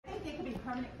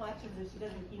permanent collections and she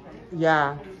doesn't keep any.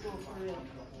 Yeah.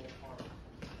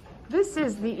 This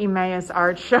is the Emmaus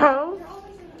Art Show.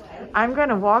 I'm going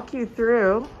to walk you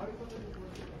through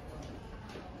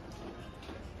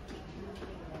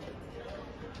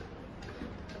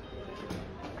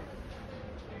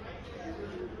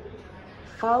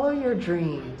follow your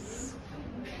dreams.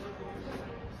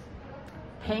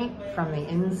 Paint from the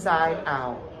inside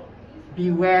out.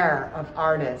 Beware of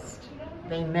artists.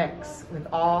 They mix with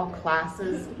all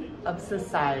classes of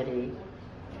society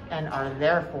and are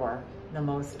therefore the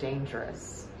most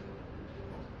dangerous.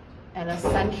 An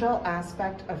essential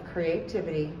aspect of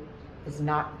creativity is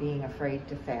not being afraid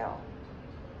to fail.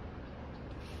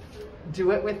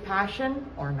 Do it with passion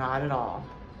or not at all.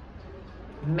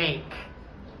 Make,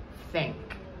 think.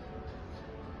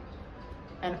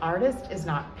 An artist is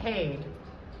not paid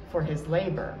for his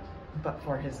labor, but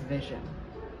for his vision.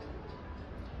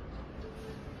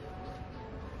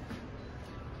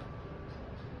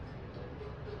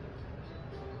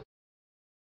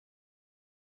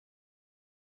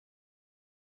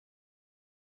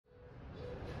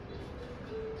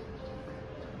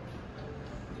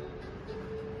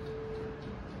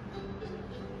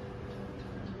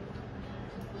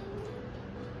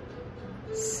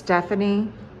 Stephanie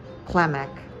Klemek,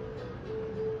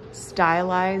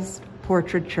 Stylized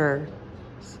Portraiture,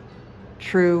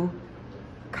 True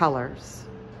Colors.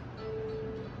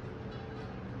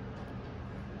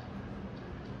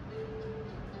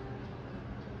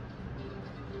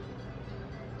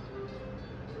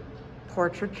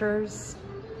 Portraitures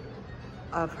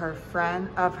of her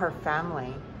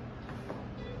family.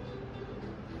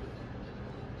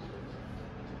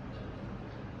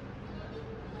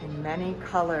 In many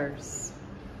colors.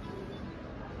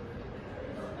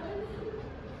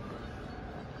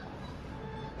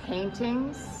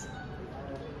 Paintings,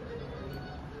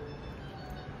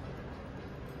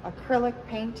 acrylic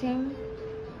painting,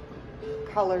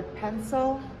 colored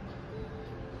pencil,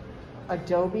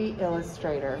 Adobe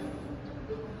Illustrator.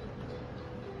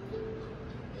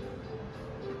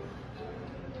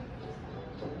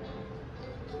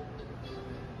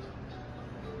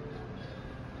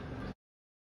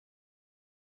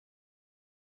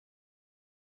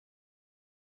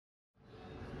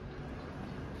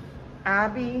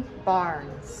 Abby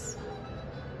Barnes,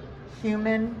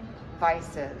 Human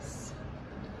Vices.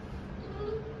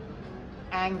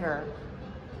 Anger,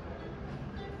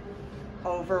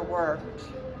 overworked.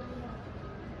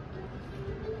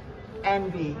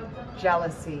 Envy,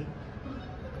 jealousy.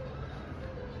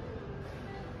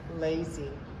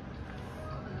 Lazy.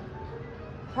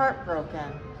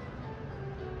 Heartbroken.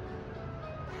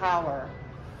 Power.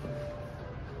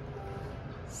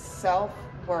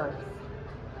 Self-worth.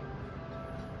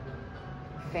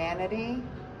 Vanity,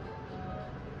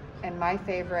 and my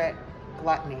favorite,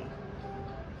 gluttony.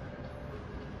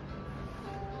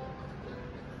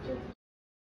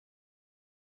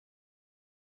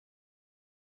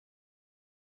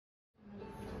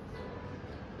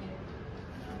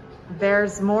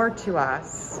 There's more to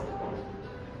us.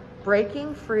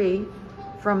 Breaking free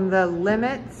from the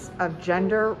limits of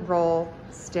gender role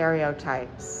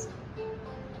stereotypes.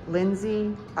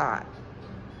 Lindsay Ott.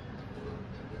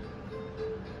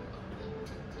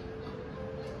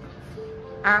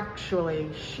 Actually,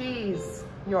 she's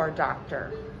your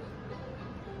doctor.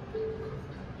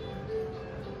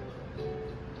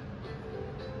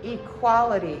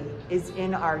 Equality is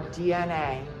in our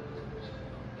DNA.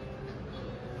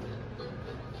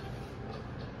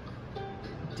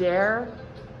 Dare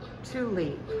to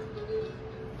leap.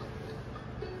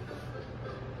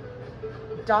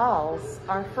 Dolls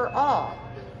are for all.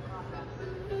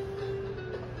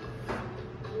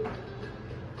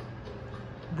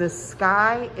 The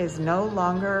sky is no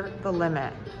longer the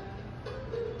limit.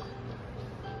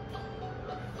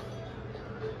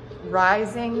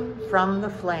 Rising from the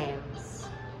flames.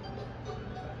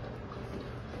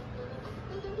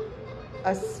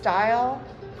 A style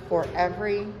for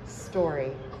every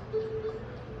story.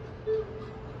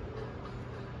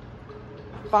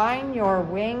 Find your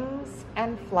wings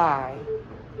and fly.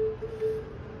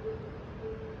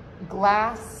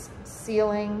 Glass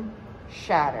ceiling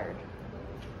shattered.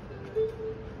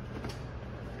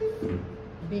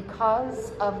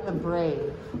 Because of the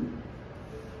brave.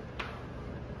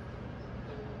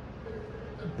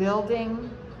 Building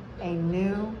a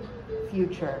new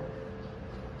future.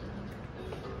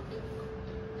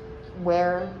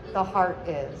 Where the heart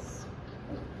is.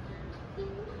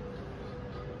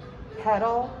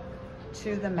 Pedal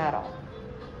to the metal.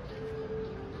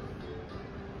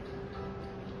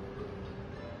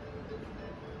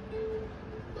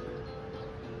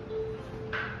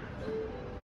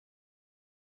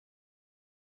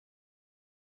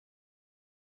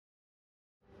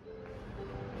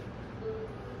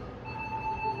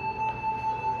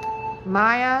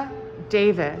 Maya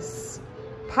Davis,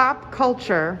 Pop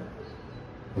Culture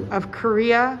of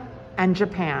Korea and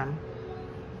Japan.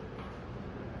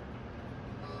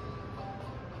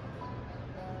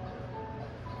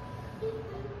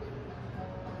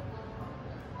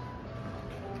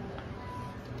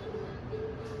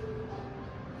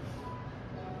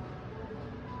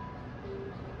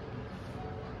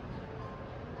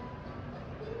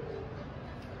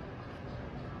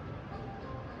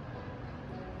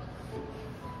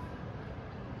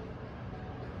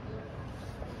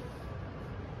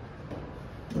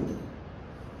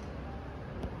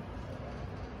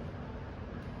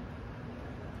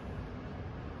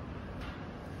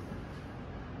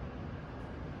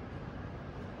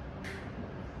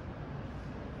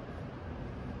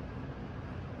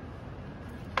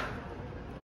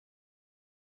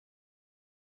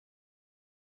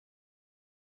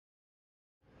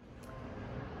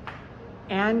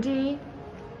 Andy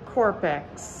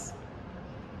Korpix,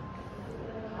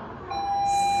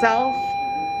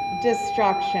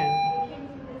 Self-Destruction.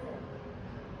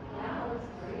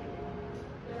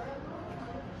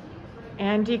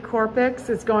 Andy Korpix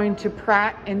is going to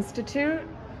Pratt Institute,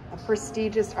 a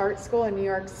prestigious art school in New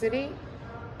York City,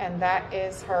 and that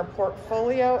is her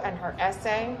portfolio and her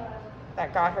essay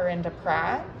that got her into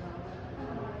Pratt.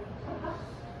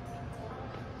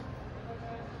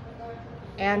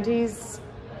 Andy's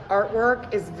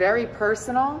artwork is very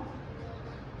personal,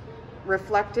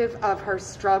 reflective of her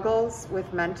struggles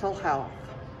with mental health.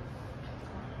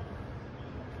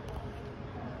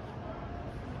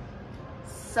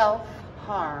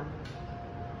 Self-harm,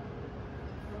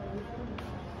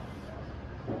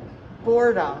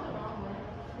 boredom,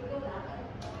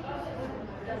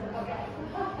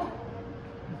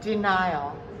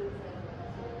 denial,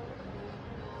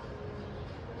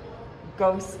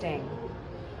 ghosting,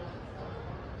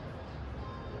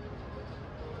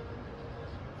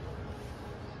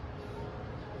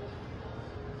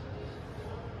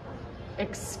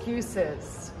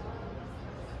 excuses,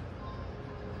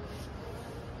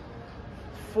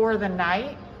 for the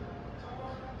night,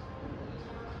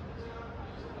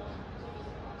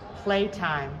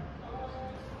 playtime,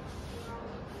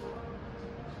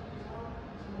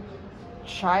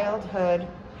 childhood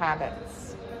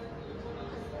habits.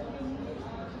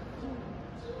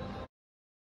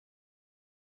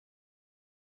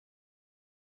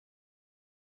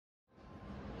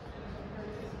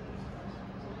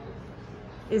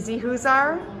 Izzy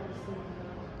Huzar,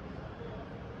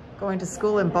 going to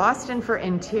school in Boston for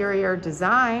interior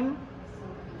design.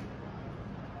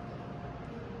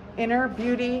 Inner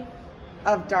Beauty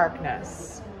of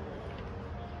Darkness.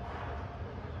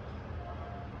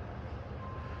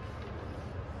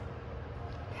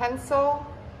 Pencil,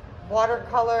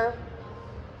 watercolor,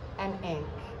 and ink.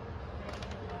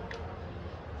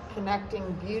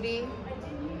 Connecting beauty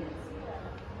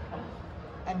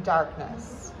and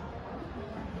darkness.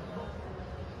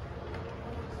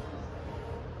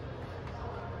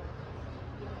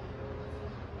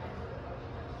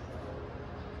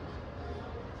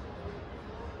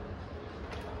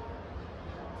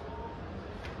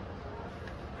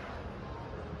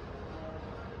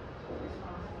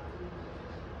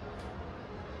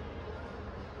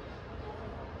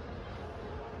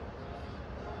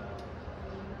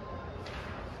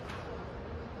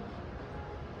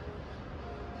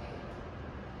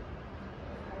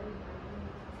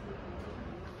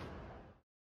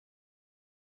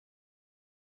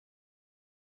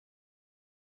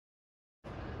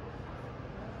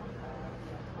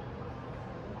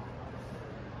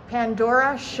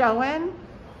 Pandora Schoen,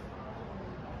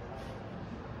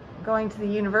 going to the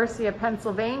University of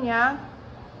Pennsylvania.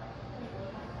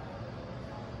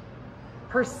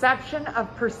 Perception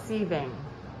of perceiving,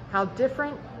 how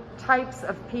different types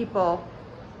of people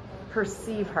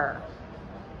perceive her.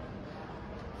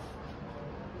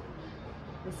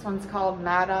 This one's called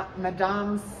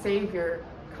Madame Savior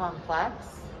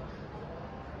Complex.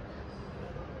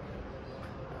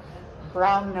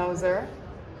 Brown Noser.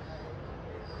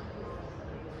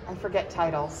 I forget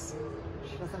titles.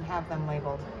 She doesn't have them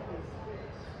labeled.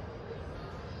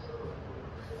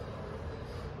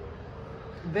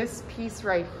 This piece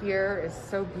right here is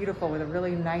so beautiful with a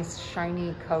really nice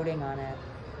shiny coating on it.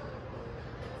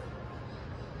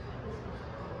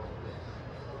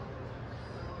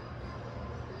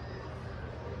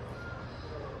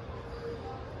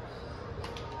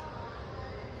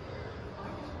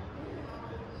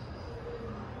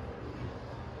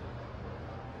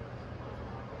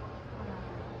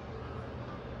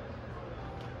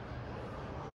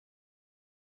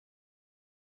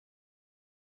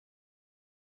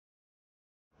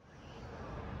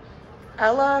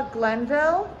 Ella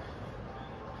Glenville,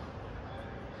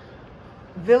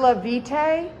 Villa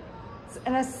Vitae. It's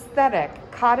an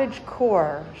aesthetic, cottage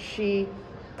core. She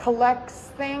collects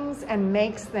things and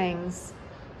makes things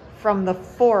from the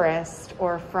forest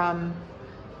or from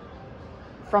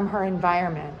her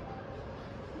environment.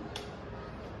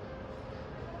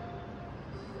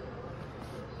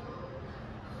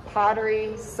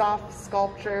 Pottery, soft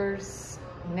sculptures,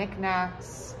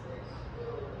 knickknacks,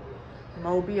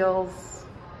 mobiles.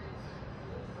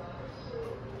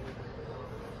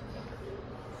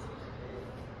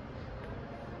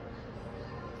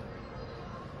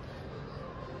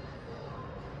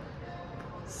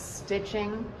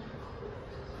 Stitching,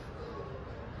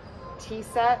 tea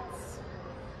sets,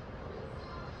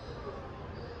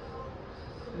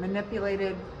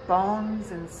 manipulated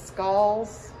bones and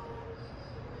skulls.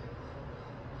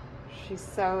 She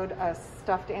sewed a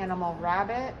stuffed animal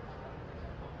rabbit,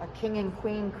 a king and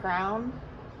queen crown.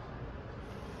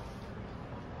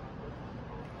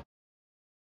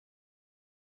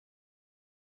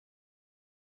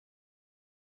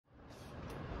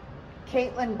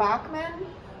 Caitlin Bachman,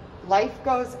 Life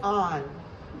Goes On.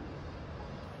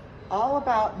 All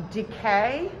about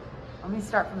decay. Let me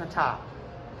start from the top.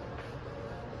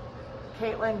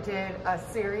 Caitlin did a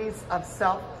series of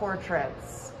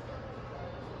self-portraits,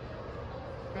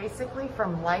 basically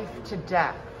from life to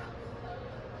death.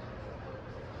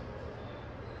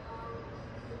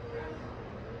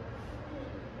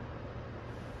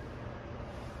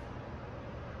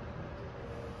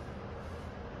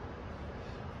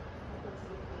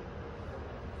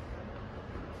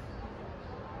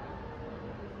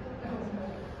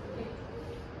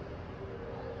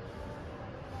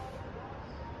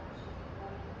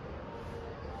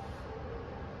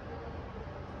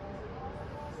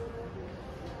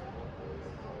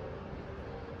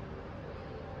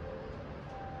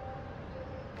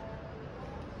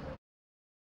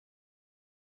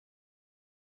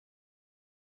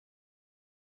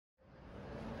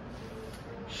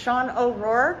 Sean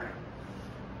O'Rourke,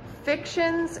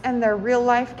 fictions and their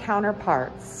real-life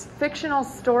counterparts. Fictional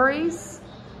stories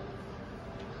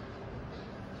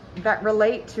that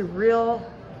relate to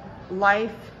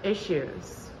real-life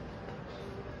issues.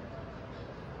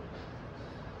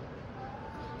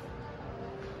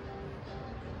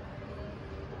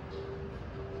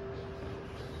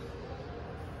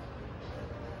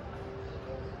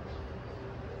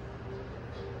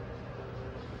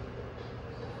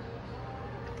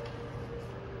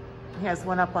 He has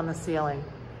one up on the ceiling.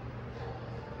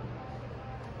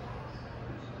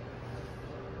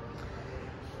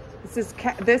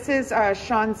 This is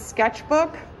Sean's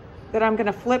sketchbook that I'm going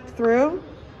to flip through.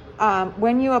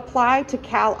 When you apply to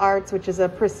Cal Arts, which is a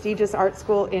prestigious art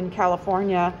school in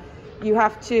California, you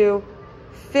have to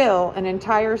fill an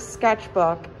entire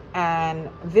sketchbook and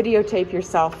videotape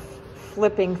yourself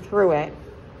flipping through it.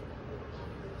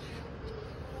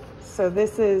 So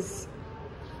this is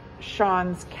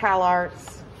Sean's Cal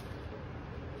Arts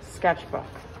sketchbook.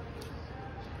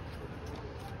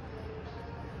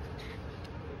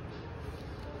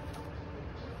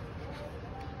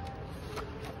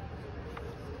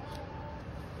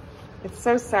 It's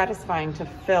so satisfying to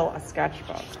fill a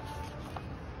sketchbook.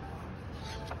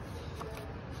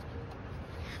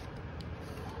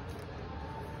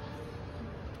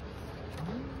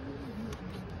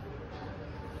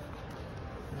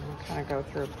 I'll kind of go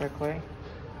through quickly.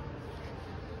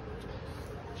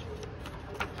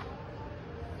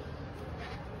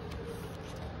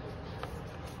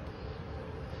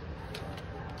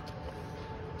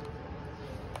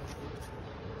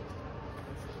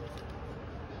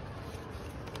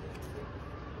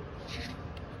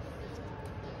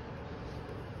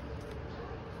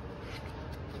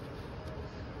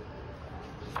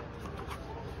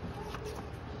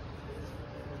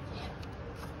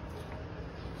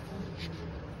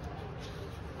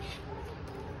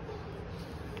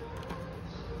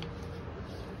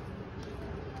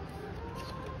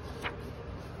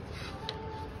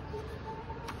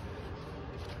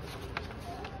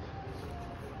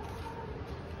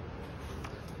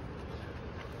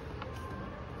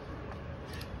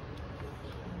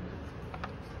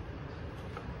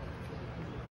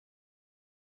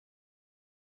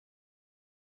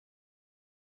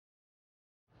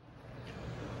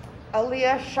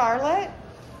 Aaliyah Charlotte,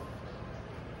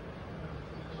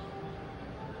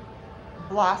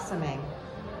 Blossoming,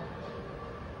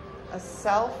 a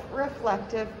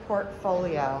self-reflective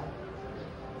portfolio.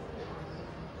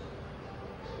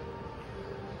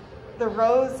 The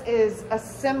rose is a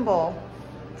symbol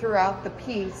throughout the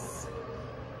piece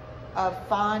of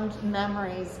fond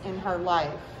memories in her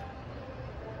life.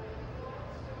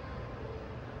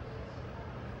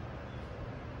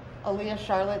 Aaliyah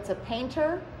Charlotte's a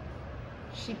painter.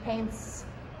 She paints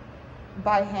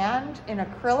by hand in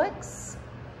acrylics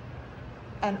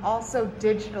and also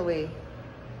digitally.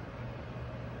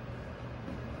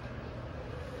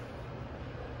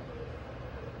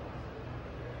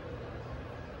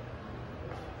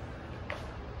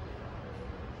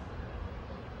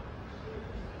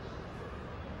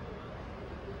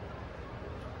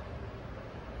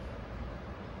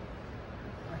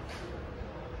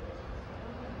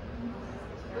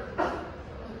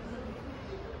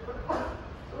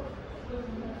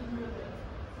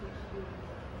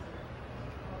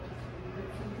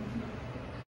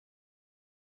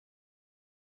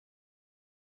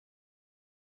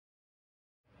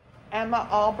 Emma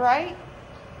Albright,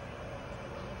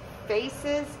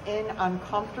 Faces in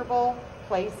Uncomfortable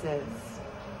Places.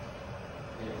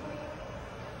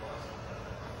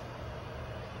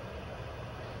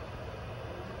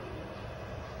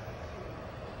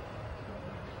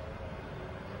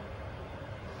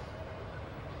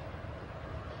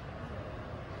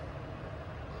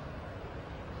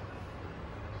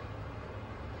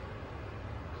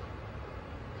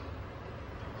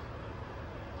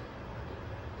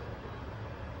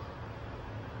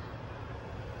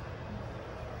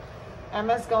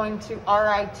 Emma's going to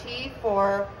RIT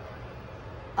for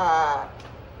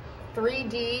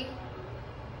 3D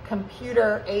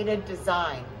computer aided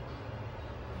design.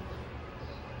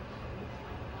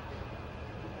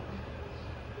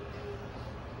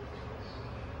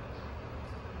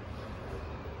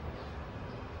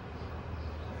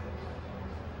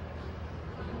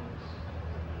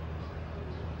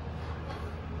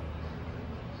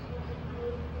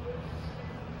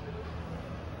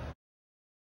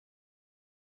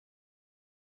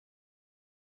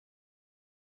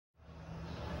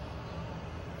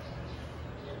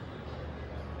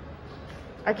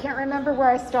 I can't remember where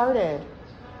I started.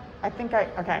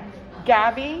 Okay.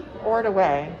 Gabby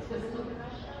Ordaway.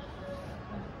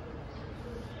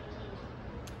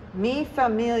 Mi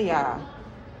Familia.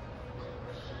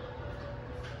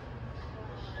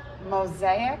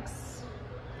 Mosaics.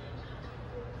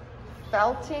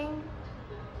 Felting.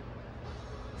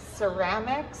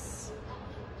 Ceramics.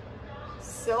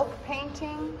 Silk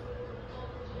painting.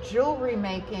 Jewelry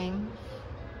making.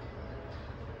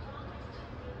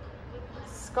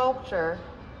 Sculpture,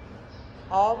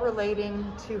 all relating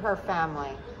to her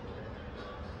family.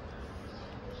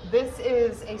 This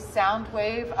is a sound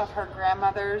wave of her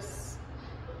grandmother's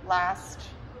last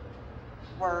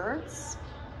words.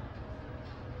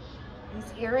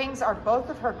 These earrings are both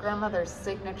of her grandmother's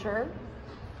signature.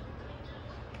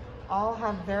 All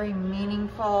have very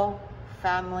meaningful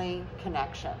family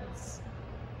connections.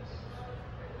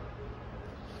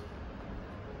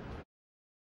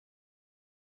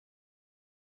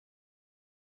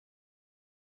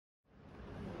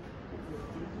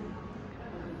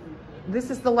 This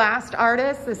is the last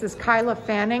artist. This is Kyla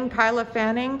Fanning. Kyla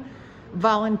Fanning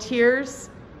volunteers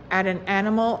at an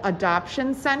animal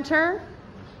adoption center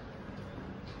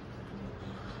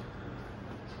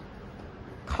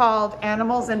called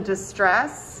Animals in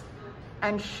Distress.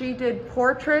 And she did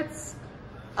portraits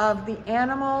of the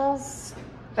animals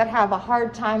that have a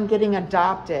hard time getting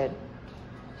adopted.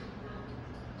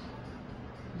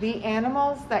 The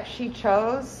animals that she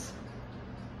chose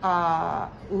have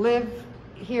lived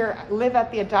at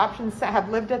the adoption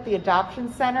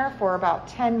center for about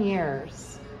 10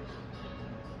 years.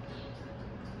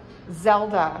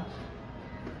 Zelda,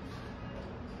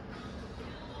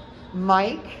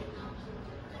 Mike,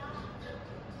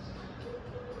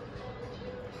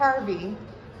 Harvey,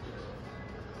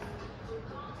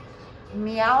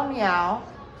 Meow Meow,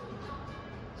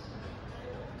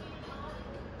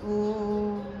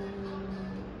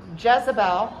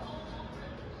 Jezebel,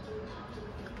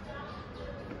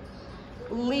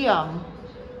 Liam,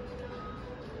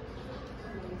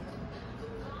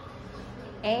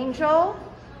 Angel,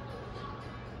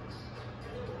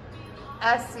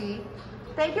 Essie,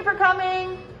 thank you for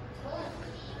coming,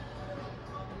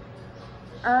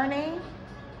 Ernie,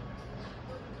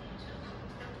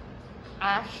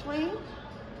 Ashley,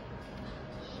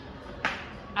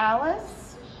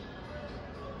 Alice,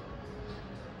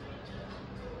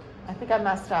 I think I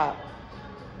messed up.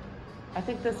 I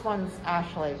think this one's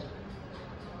Ashley.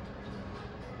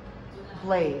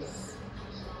 Blaze.